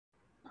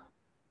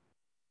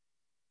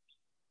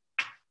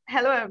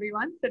Hello,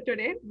 everyone. So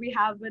today we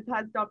have with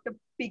us Dr.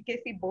 K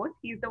C Bose.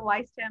 He's the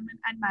Vice Chairman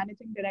and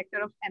Managing Director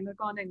of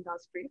Enercon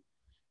Industries.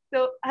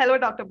 So, hello,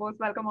 Dr. Bose.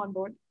 Welcome on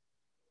board.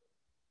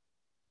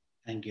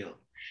 Thank you.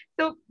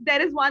 So,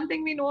 there is one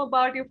thing we know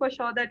about you for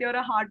sure that you're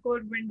a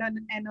hardcore wind and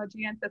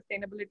energy and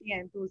sustainability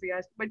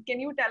enthusiast. But can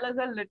you tell us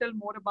a little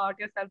more about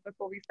yourself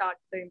before we start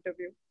the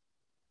interview?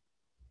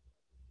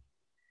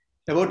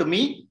 About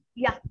me?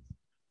 Yeah.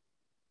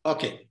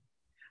 Okay.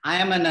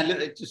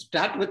 To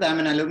start with, I'm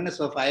an alumnus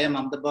of IIM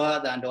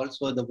Ahmedabad and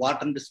also the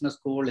Wharton Business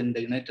School in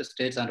the United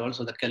States and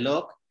also the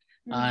Kellogg.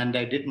 And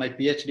I did my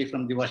PhD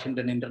from the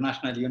Washington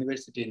International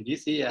University in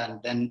DC.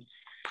 And then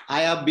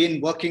I have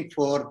been working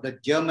for the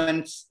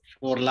Germans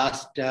for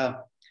last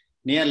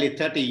nearly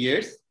 30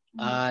 years.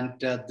 And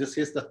this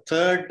is the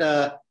third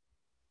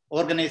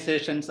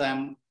organization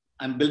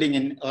I'm building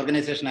in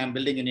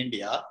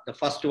India. The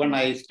first one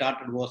I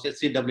started was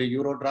SCW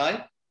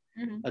Eurodrive.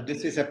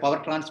 This is a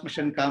power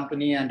transmission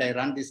company, and I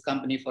ran this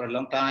company for a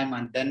long time.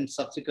 And then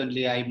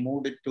subsequently, I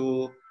moved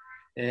to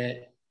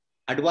an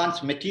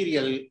advanced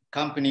material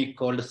company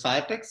called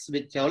Cytex,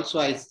 which also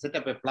I set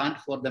up a plant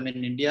for them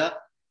in India.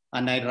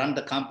 And I ran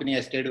the company.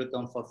 I stayed with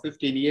them for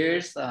 15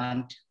 years.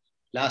 And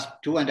last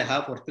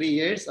 2.5 or 3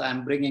 years,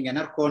 I'm bringing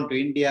Enercon to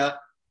India.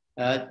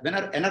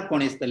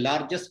 Enercon is the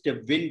largest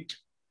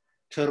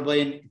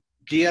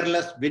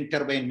gearless wind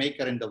turbine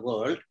maker in the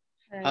world.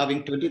 Right.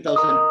 Having 20,000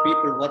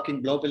 people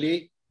working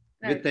globally,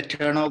 right, with a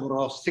turnover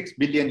of 6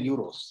 billion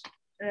euros.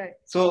 Right.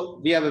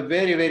 So we have a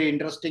very, very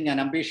interesting and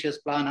ambitious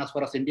plan as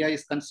far as India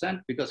is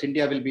concerned, because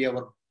India will be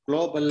our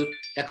global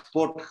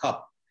export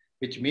hub,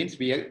 which means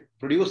we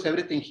produce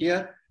everything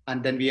here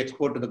and then we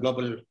export to the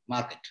global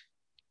market.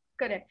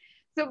 Correct.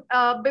 So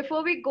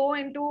before we go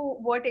into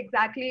what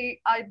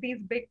exactly are these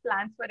big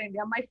plans for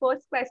India, my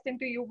first question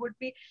to you would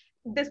be,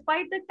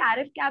 despite the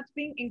tariff caps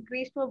being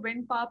increased for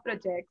wind power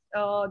projects,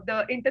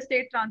 the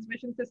Interstate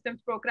Transmission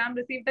Systems Program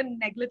received a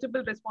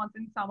negligible response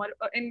in summer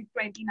in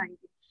 2019.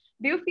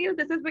 Do you feel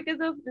this is because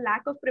of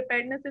lack of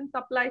preparedness in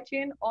supply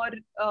chain, or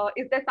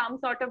is there some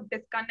sort of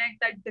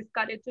disconnect that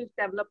discourages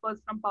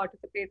developers from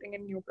participating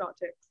in new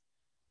projects?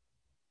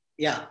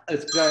 Yeah,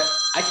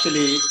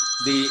 actually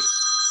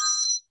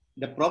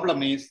the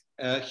problem is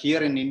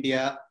here in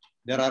India,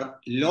 there are a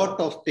lot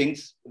of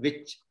things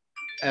which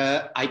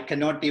I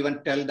cannot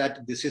even tell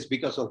that this is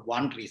because of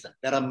one reason.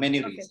 There are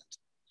many reasons.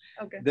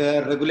 Okay.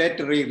 The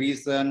regulatory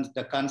reasons,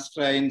 the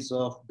constraints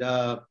of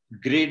the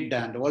grid,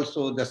 and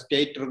also the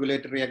state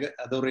regulatory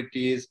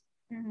authorities.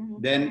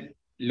 Then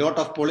a lot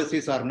of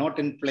policies are not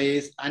in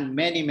place, and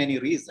many, many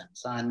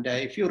reasons. And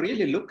if you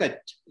really look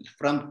at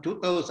from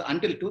 2000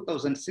 until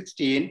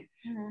 2016,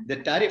 the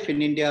tariff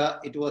in India,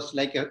 it was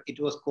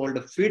called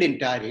a feed-in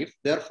tariff.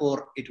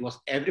 Therefore,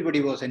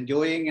 everybody was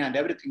enjoying and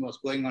everything was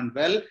going on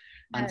well.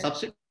 And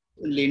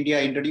subsequently, India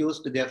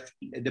introduced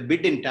the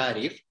bid-in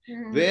tariff,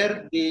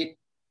 where the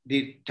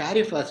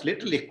tariff has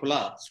literally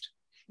collapsed.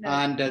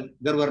 And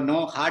there were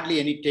hardly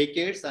any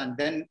takers. And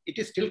then it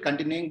is still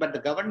continuing. But the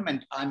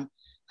government, I'm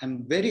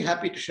very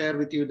happy to share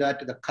with you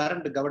that the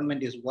current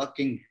government is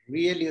working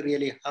really,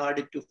 really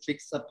hard to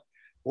fix up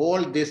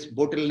all these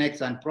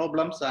bottlenecks and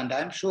problems. And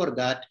I'm sure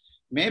that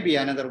maybe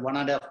another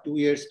 1.5 to 2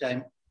 years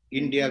time,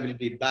 India will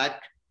be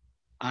back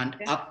and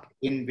up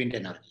in wind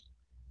energy.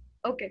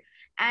 Okay.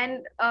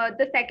 And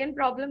the second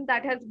problem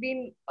that has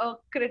been a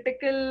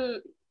critical,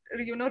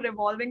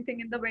 revolving thing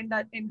in the wind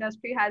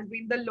industry has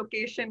been the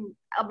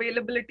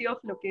availability of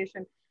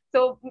location.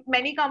 So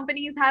many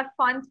companies have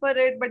funds for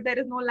it, but there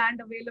is no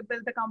land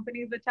available. The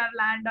companies which have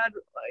land are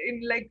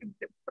in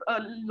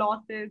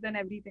losses and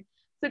everything.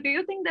 So do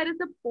you think there is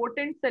a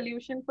potent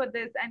solution for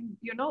this? And,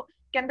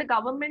 can the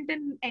government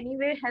in any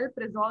way help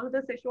resolve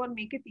this issue or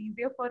make it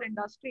easier for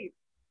industries?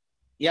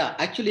 Yeah,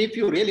 actually, if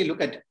you really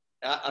look at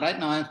right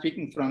now, I'm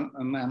speaking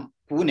from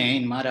Pune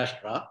in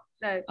Maharashtra.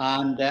 Right.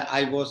 And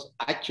I was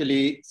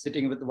actually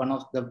sitting with one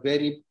of the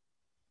very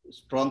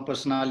strong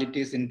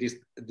personalities in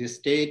this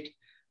state.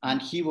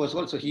 And he was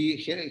also,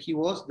 he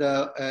was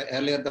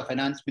earlier the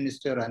finance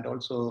minister and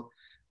also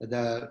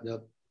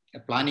the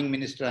planning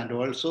minister. And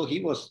also he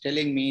was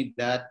telling me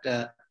that,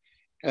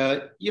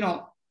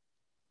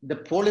 the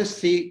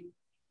policy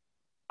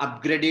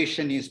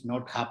upgradation is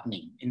not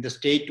happening in the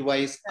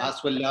state-wise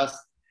as well as,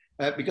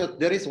 because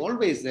there is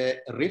always a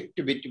rift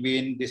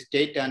between the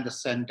state and the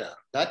center.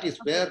 That is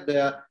where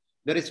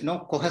there is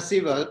no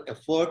cohesive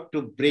effort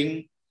to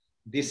bring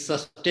the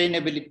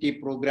sustainability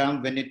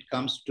program when it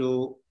comes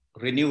to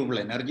renewable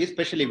energy,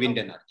 especially wind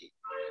energy.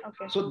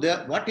 Okay. So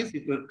what is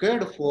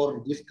required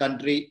for this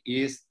country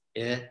is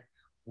a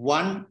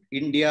one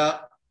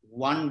India,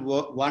 one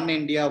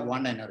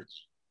energy.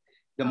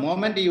 The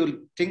moment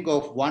you think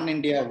of one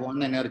India,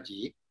 one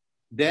energy,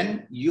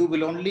 then you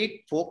will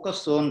only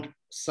focus on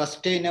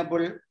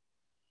sustainable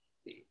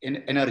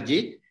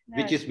energy,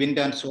 which is wind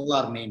and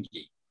solar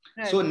mainly.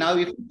 Right. So now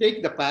if you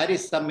take the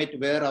Paris summit,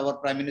 where our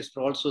Prime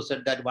Minister also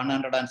said that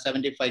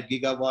 175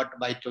 gigawatt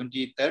by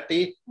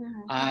 2030.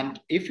 And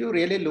if you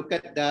really look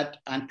at that,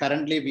 and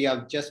currently we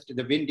have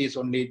the wind is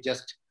only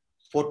just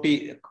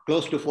 40,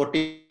 close to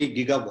 40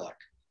 gigawatt.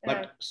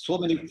 But so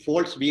many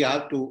folds we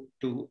have to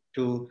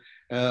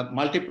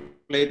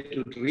multiply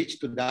to reach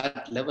to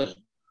that level.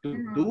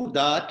 To do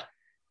that,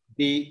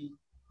 the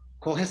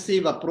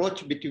cohesive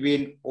approach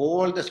between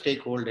all the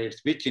stakeholders,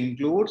 which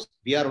includes,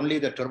 we are only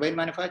the turbine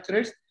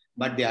manufacturers,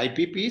 but the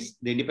IPPs,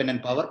 the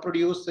independent power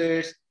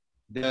producers,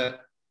 the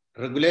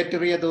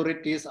regulatory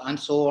authorities, and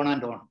so on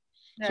and on.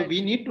 Right. So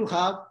we need to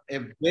have a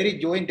very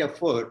joint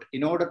effort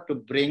in order to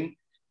bring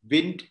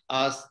wind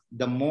as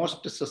the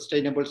most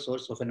sustainable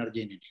source of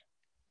energy in India.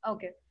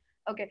 Okay.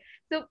 Okay.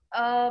 So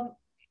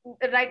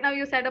right now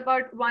you said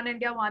about one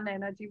India, one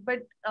energy, but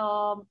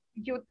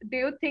do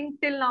you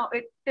think till now,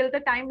 till the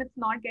time it's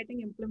not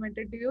getting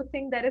implemented, do you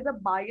think there is a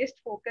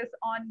biased focus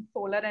on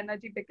solar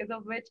energy because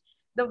of which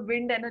the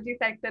wind energy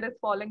sector is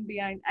falling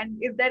behind? And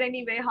is there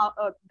any way how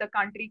the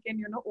country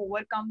can,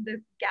 overcome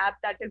this gap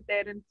that is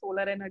there in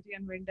solar energy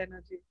and wind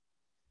energy?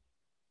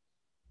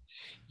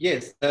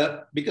 Yes,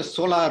 because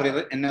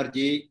solar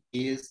energy,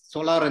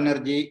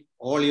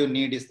 all you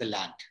need is the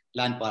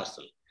land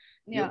parcel,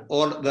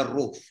 or the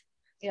roof.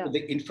 Yeah. So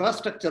the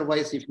infrastructure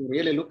wise, if you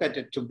really look at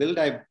it, to build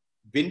a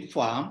wind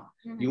farm,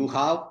 you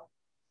have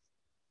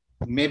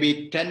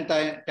maybe 10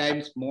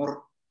 times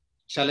more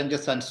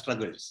challenges and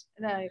struggles.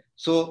 Right.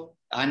 So,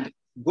 and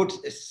good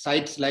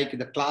sites like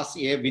the Class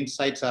A wind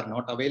sites are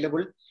not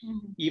available.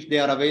 If they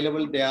are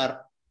available, they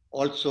are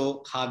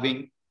also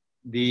having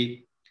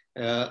the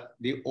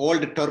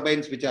old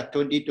turbines, which are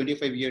 20,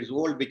 25 years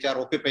old, which are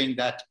occupying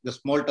that. The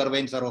small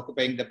turbines are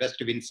occupying the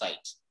best wind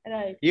sites.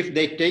 Right. If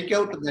they take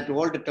out that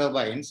old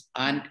turbines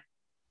and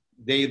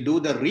they do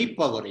the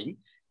repowering,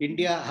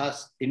 India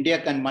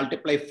can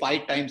multiply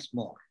 5 times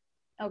more.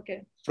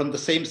 Okay. From the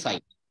same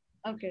site.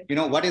 Okay.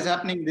 What is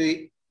happening?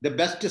 The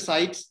best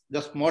sites,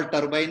 the small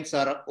turbines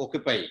are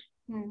occupying.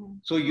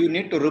 So you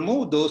need to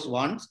remove those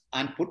ones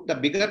and put the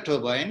bigger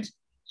turbines.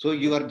 So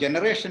your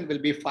generation will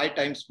be 5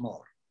 times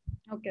more.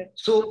 Okay.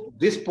 So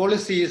this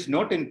policy is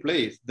not in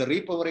place. The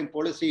repowering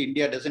policy,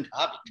 India doesn't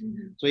have it.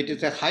 So it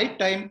is a high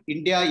time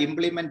India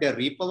implement a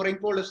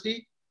repowering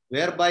policy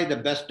whereby the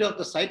best of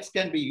the sites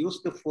can be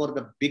used for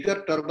the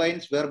bigger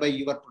turbines, whereby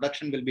your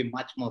production will be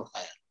much more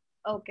higher.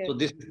 Okay. So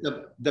this is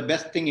the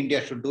best thing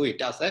India should do it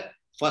as a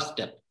first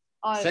step.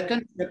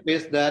 Second step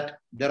is that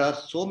there are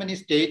so many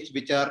states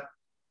which are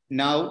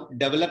now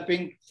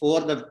developing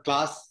for the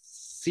Class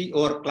C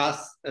or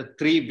Class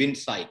 3 wind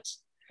sites.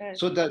 Right.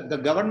 So the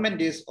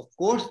government is, of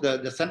course,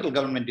 the central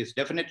government is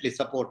definitely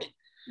supporting.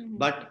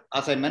 But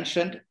as I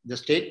mentioned, the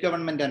state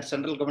government and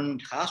central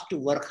government has to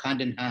work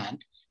hand in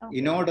hand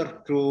in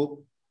order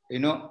to,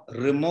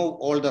 remove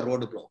all the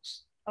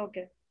roadblocks.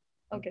 Okay.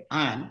 Okay.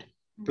 And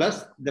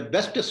plus, the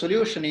best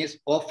solution is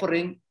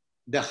offering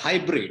the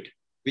hybrid,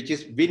 which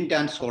is wind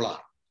and solar.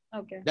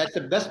 Okay. That's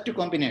the best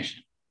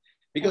combination.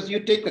 Because you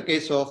take the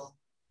case of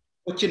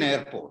Cochin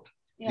Airport,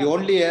 the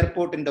only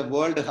airport in the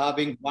world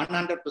having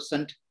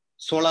 100%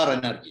 solar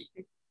energy.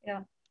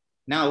 Yeah.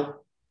 Now,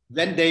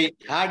 when they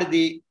had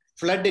the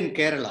flood in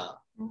Kerala,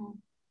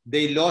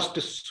 they lost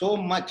so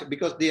much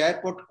because the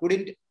airport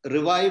couldn't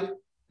revive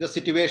the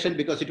situation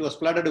because it was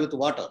flooded with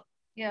water.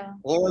 Yeah.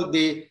 All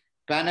the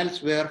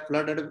panels were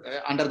flooded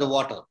under the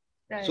water.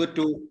 Right. So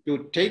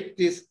to take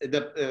this,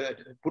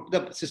 put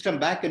the system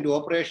back into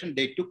operation,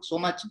 they took so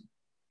much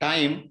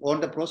time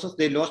on the process,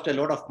 they lost a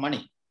lot of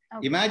money.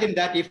 Okay. Imagine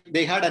that if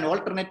they had an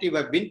alternative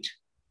of wind,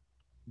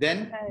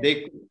 then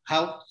they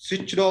have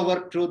switched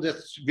over to the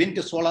wind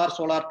to solar,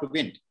 solar to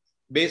wind,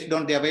 based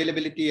on the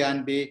availability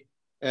and the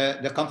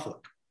comfort.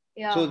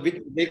 Yeah. So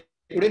they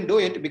couldn't do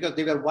it because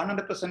they were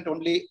 100%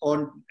 only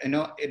on,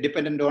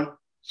 dependent on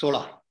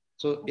solar.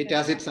 So it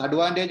has its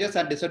advantages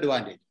and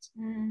disadvantages.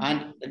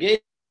 And again,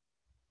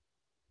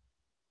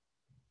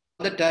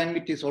 all the time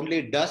it is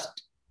only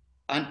dust,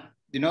 and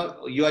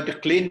you have to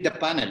clean the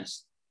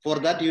panels. For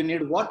that you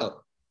need water.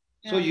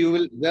 So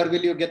where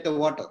will you get the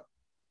water?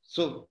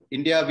 So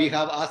India, we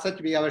have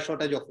a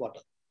shortage of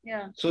water.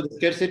 Yeah. So the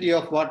scarcity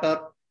of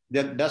water,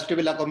 the dust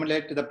will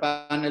accumulate to the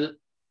panel,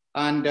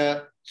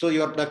 and so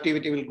your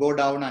productivity will go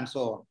down and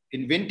so on.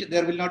 In wind,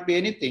 there will not be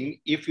anything.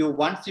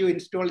 Once you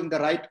install in the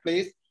right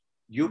place,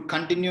 you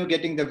continue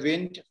getting the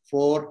wind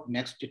for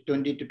next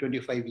 20 to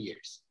 25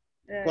 years,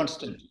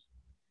 constantly.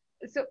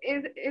 So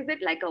is it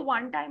like a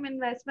one-time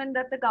investment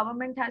that the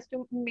government has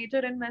to, major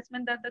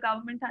investment that the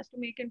government has to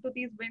make into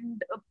these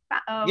wind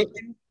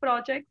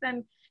projects,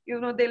 and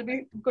they'll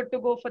be good to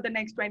go for the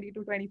next 20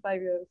 to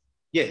 25 years?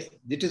 Yes,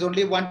 it is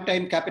only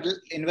one-time capital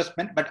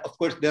investment, but of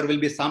course there will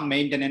be some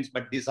maintenance,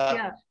 but these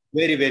are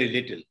very, very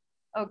little.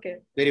 Okay.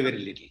 Very, very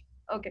little.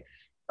 Okay.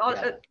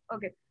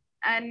 Okay.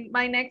 And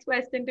my next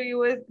question to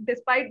you is,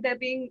 despite there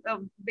being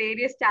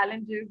various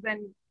challenges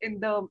and in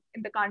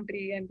the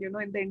country and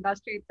in the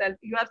industry itself,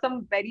 you have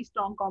some very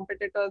strong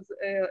competitors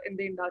in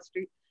the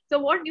industry. So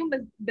what new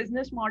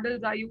business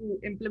models are you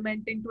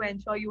implementing to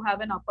ensure you have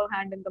an upper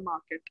hand in the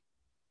market?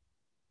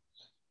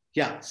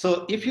 Yeah,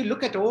 so if you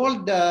look at all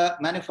the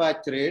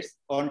manufacturers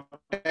on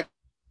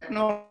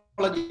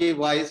technology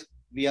wise,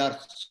 we are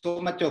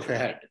so much of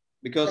ahead.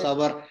 because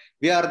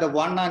we are the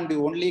one and the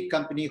only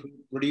company who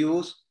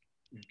produce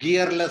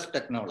gearless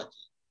technology.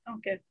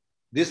 Okay.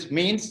 This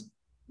means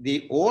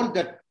all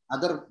the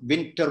other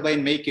wind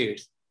turbine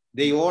makers,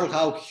 they all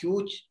have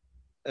huge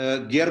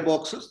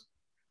gearboxes.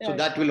 So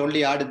that will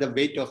only add the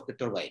weight of the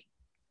turbine.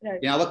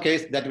 In our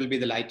case, that will be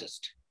the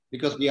lightest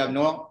because we have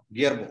no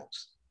gearbox.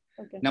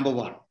 Okay. Number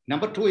one.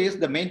 Number two is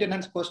the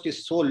maintenance cost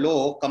is so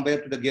low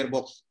compared to the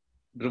gearbox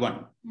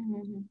driven.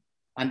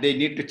 And they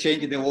need to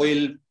change the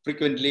oil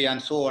frequently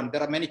and so on.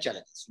 There are many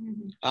challenges.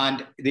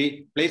 And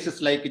the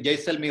places like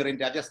Jaisalmer in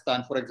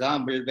Rajasthan, for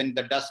example, when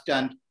the dust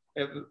and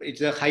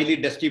it's a highly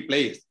dusty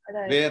place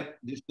where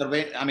these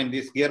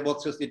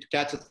gearboxes, it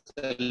catches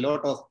a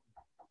lot of,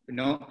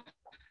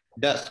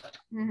 dust,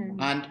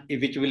 and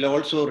which will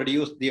also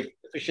reduce the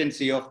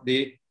efficiency of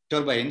the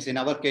turbines. In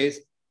our case,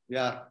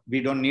 we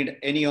don't need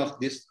any of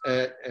this,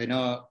 we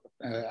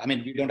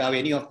don't have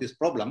any of these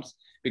problems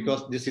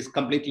because this is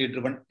completely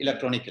driven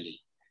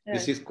electronically.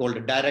 This is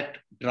called direct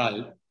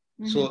drive,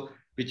 so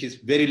which is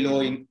very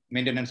low in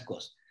maintenance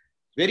cost.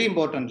 Very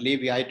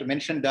importantly, I have to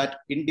mention that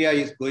India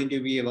is going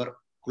to be our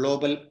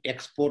global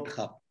export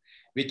hub,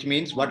 which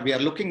means what we are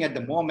looking at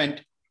the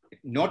moment,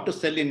 not to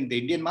sell in the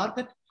Indian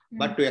market,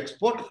 but to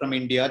export from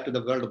India to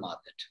the world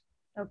market.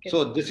 Okay.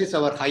 So this is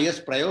our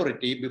highest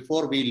priority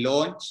before we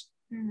launch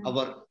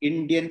our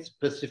Indian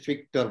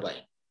specific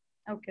turbine.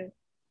 Okay.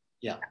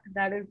 Yeah.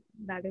 That is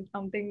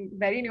something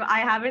very new.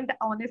 I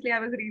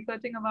was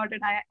researching about it.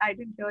 I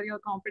didn't hear your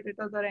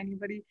competitors or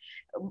anybody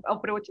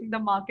approaching the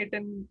market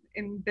in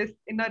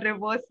a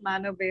reverse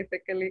manner,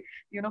 basically.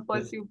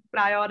 First you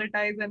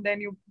prioritize and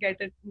then you get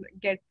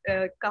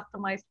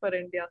customized for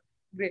India.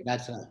 Great.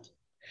 That's right.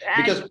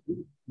 Because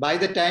by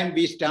the time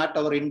we start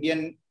our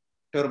Indian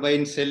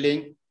turbine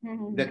selling,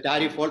 the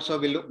tariff also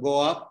will go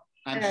up.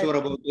 I'm sure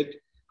about it.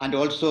 And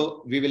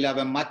also we will have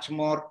a much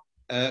more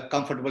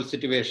comfortable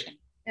situation.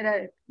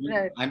 Right.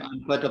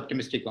 I'm quite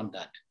optimistic on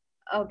that.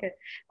 Okay.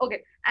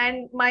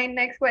 And my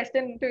next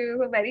question to you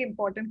is a very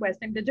important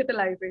question: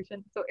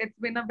 digitalization. So it's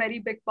been a very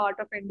big part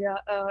of India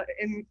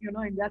in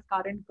India's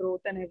current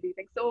growth and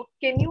everything. So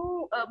can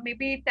you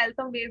maybe tell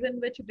some ways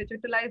in which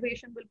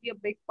digitalization will be a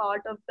big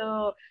part of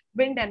the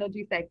wind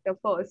energy sector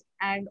first,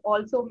 and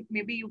also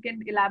maybe you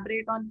can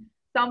elaborate on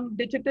some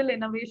digital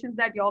innovations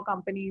that your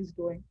company is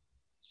doing.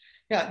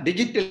 Yeah,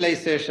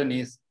 digitalization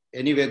is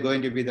anyway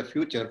going to be the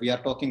future. We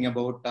are talking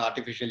about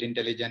artificial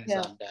intelligence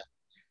and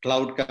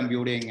cloud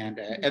computing and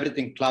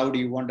everything cloud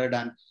you wanted.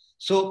 And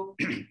so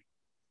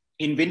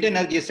in wind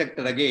energy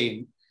sector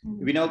again,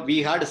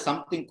 we had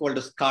something called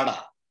SCADA.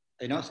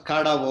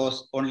 SCADA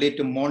was only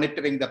to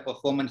monitoring the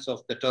performance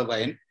of the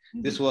turbine.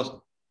 This was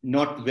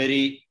not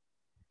very,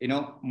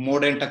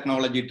 modern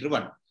technology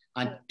driven.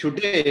 And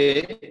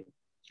today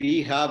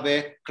we have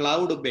a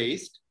cloud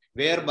based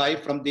whereby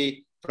from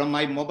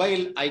my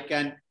mobile, I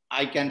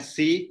can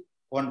see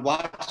on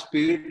what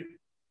speed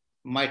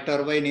my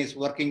turbine is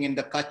working in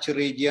the Kutch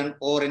region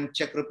or in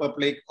Czech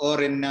Republic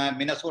or in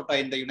Minnesota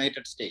in the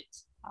United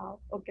States.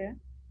 Okay.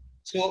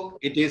 So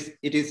it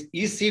is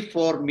easy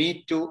for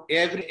me to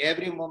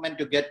every moment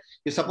to get.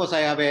 Suppose I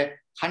have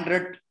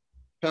 100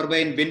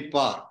 turbine wind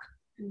park.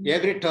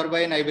 Every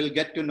turbine I will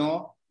get to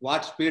know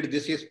what speed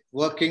this is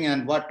working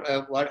and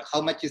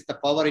how much is the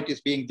power it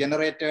is being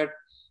generated.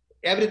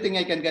 Everything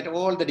I can get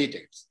all the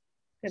details.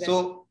 Correct.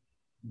 So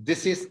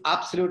this is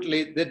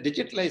absolutely the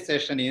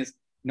digitalization is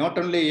not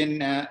only in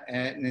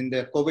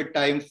the COVID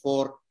time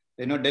for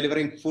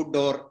delivering food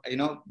or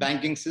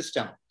banking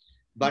system,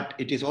 but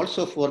it is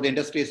also for the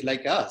industries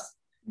like us.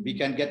 We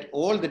can get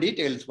all the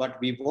details what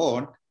we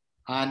want,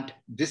 and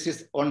this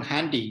is on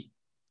handy.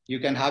 You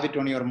can have it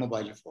on your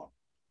mobile phone.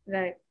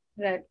 Right.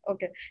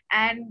 Okay.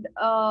 And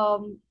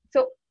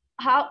so,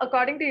 how,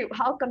 according to you,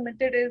 how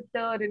committed is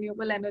the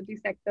renewable energy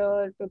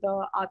sector to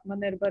the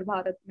Atmanirbhar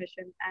Bharat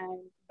mission, and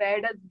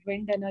where does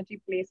wind energy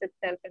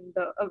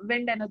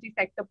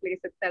sector place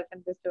itself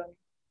in this journey?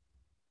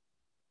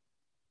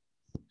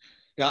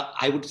 Yeah,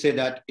 I would say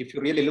that if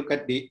you really look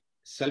at the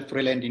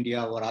self-reliant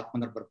India or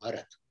Atmanirbhar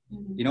Bharat,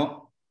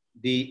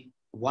 the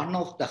one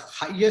of the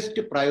highest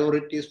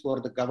priorities for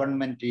the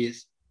government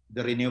is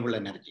the renewable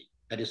energy.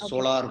 That is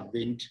solar,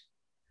 wind,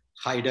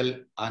 tidal,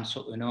 and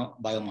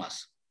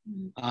biomass.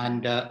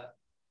 And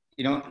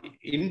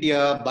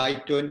India by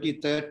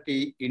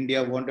 2030,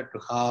 India wanted to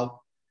have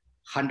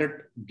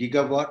 100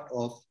 gigawatt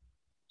of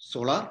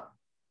solar,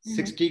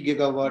 60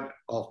 gigawatt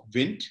of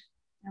wind,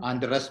 and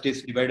the rest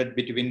is divided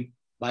between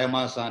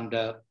biomass and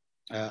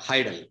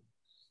tidal.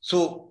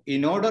 So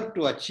in order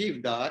to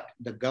achieve that,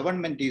 the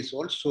government is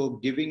also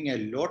giving a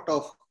lot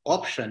of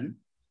option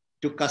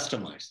to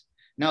customers.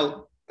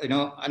 Now,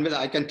 and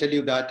I can tell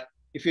you that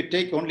if you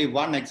take only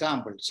one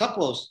example,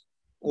 suppose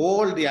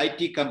all the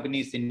IT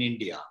companies in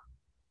India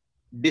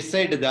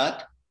decide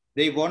that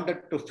they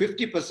wanted to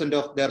 50%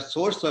 of their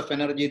source of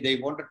energy, they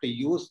wanted to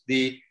use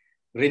the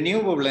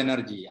renewable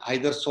energy,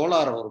 either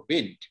solar or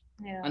wind.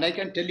 Yeah. And I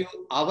can tell you,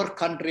 our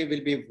country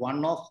will be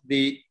one of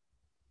the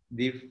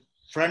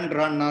front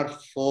runner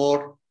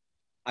for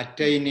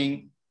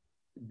attaining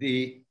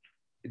the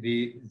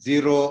the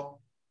zero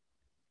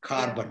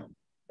carbon.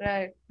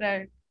 Right.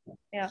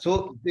 Yeah.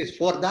 So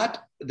for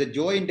that, the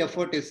joint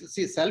effort is,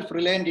 see,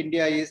 self-reliant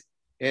India is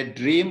a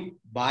dream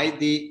by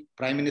the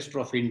Prime Minister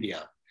of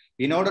India.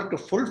 In order to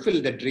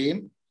fulfill the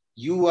dream,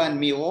 you and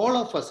me, all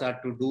of us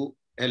have to do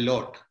a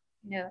lot.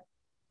 Yeah.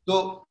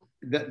 So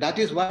that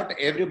is what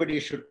everybody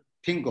should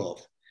think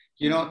of.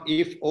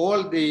 If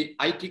all the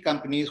IT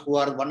companies who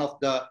are one of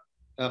the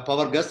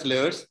power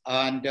guzzlers,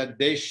 and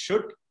they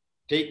should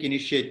take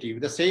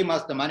initiative, the same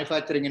as the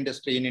manufacturing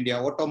industry in India,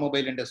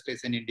 automobile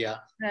industries in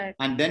India, right.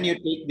 And then you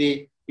take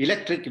the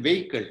electric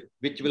vehicle,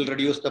 which will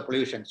reduce the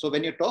pollution. So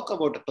when you talk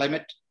about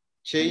climate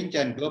change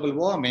and global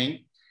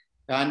warming,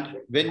 and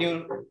when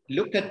you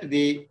look at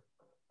the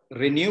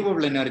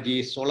renewable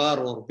energy,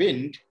 solar or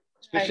wind,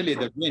 especially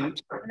the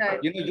wind, right.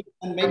 You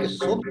can make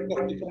so much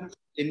of difference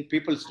in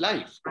people's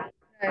life.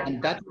 Right.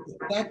 And that is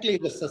exactly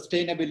the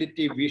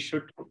sustainability we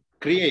should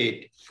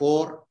create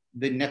for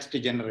the next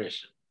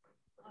generation.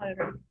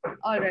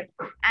 All right.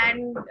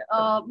 And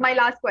my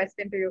last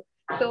question to you.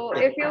 So,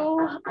 if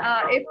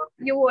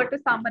you were to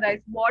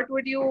summarize, what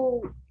would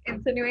you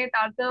insinuate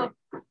are the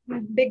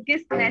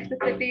biggest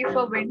necessities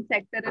for wind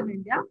sector in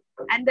India?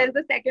 And there's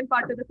the second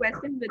part of the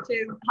question, which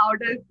is how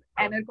does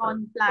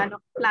Enercon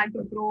plan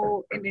to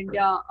grow in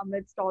India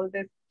amidst all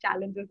these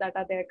challenges that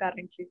are there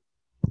currently?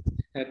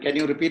 Can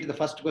you repeat the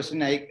first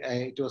question?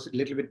 It was a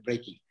little bit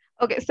breaking.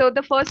 Okay, so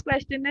the first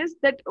question is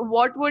that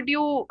what would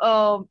you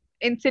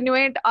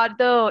insinuate are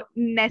the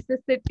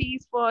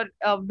necessities for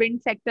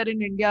wind sector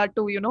in India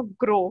to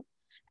grow?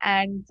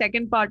 And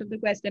second part of the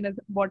question is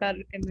what are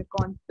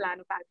Enercon's plan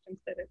of actions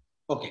there is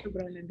to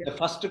grow in India? The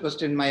first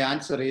question, my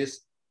answer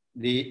is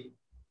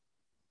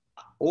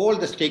all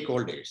the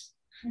stakeholders.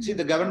 Mm-hmm. See,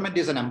 the government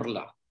is an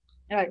umbrella.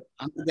 Right.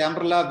 Under the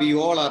umbrella, we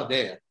all are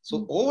there.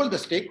 So all the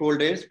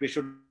stakeholders, we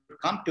should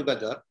come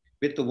together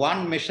with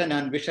one mission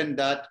and vision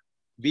that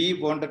we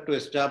wanted to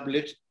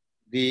establish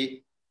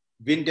the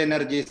wind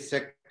energy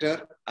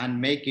sector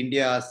and make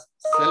India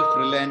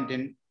self-reliant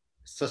in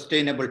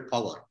sustainable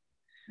power.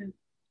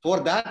 For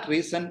that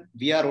reason,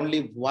 we are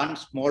only one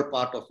small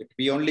part of it.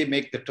 We only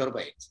make the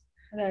turbines.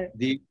 Right.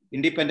 The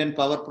independent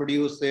power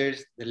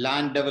producers, the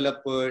land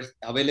developers,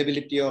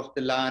 availability of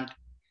the land,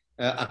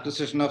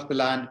 acquisition of the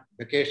land,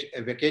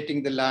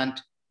 vacating the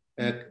land,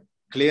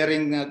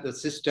 clearing the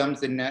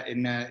systems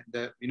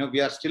we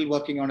are still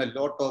working on a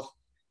lot of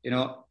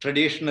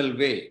traditional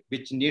way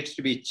which needs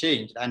to be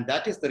changed, and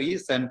that is the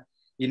reason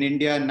in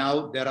India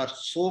now there are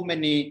so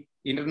many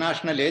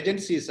international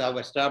agencies have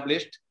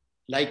established,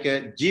 like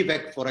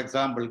GWEC, for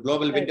example,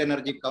 Global Wind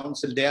Energy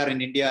Council. They are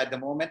in India at the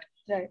moment.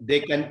 Right. They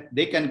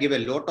can give a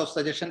lot of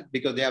suggestions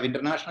because they have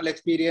international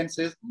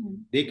experiences.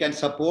 They can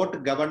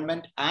support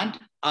government and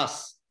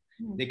us.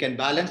 They can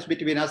balance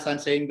between us and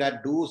saying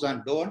that do's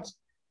and don'ts,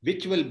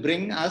 which will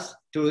bring us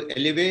to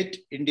elevate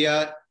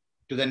India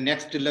to the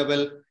next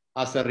level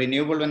as a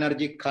renewable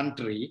energy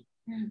country.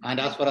 And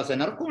as far as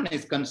Enercon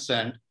is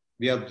concerned,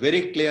 we are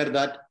very clear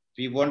that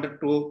we wanted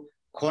to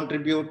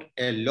contribute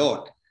a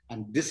lot.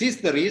 And this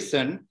is the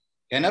reason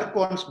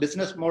Enercon's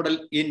business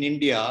model in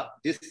India,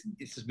 this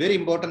is very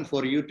important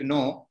for you to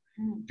know.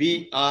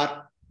 We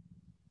are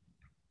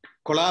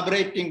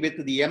collaborating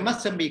with the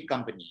MSME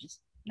companies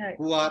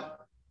who are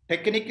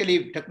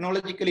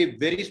technologically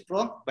very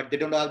strong, but they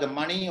don't have the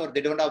money or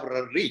they don't have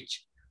a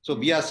reach. So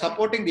we are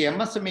supporting the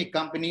MSME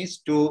companies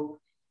to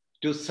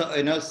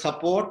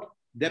support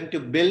them to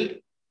build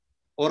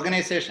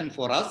organization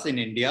for us in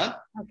India,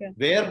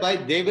 whereby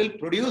they will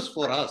produce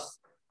for us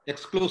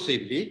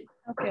exclusively.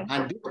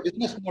 And this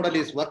business model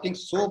is working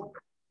so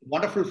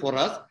wonderful for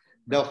us.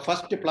 The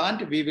first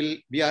plant,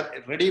 we are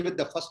ready with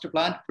the first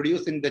plant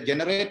producing the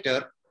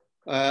generator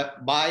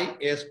by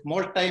a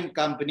small time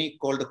company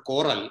called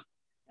Coral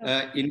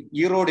in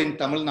Erode in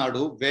Tamil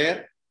Nadu,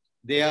 where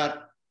they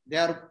are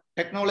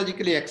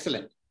technologically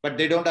excellent, but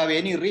they don't have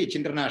any reach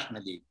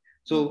internationally.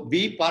 So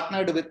we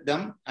partnered with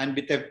them and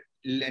with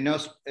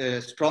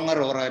a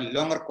stronger or a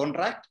longer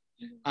contract,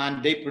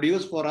 and they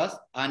produce for us.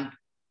 And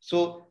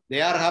so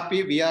they are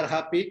happy, we are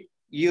happy.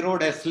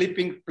 Erode, a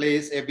sleeping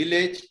place, a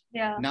village,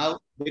 now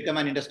become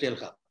an industrial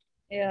hub.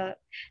 Yeah.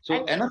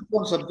 So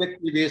Enercon's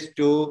objective is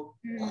to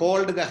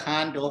hold the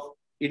hand of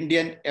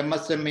Indian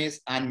MSMEs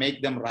and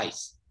make them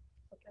rise.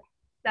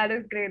 That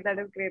is great.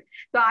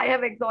 So I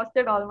have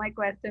exhausted all my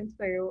questions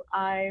for you.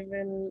 I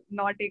will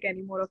not take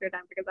any more of your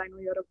time because I know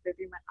you're a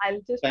busy man. I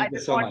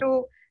just want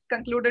to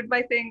conclude it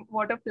by saying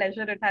what a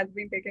pleasure it has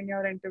been taking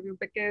your interview,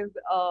 because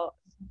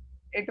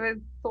it was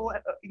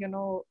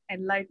so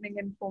enlightening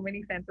in so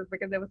many senses,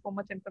 because there was so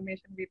much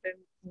information we didn't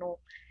know.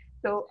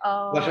 So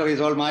pleasure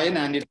is all mine,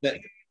 and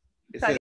it's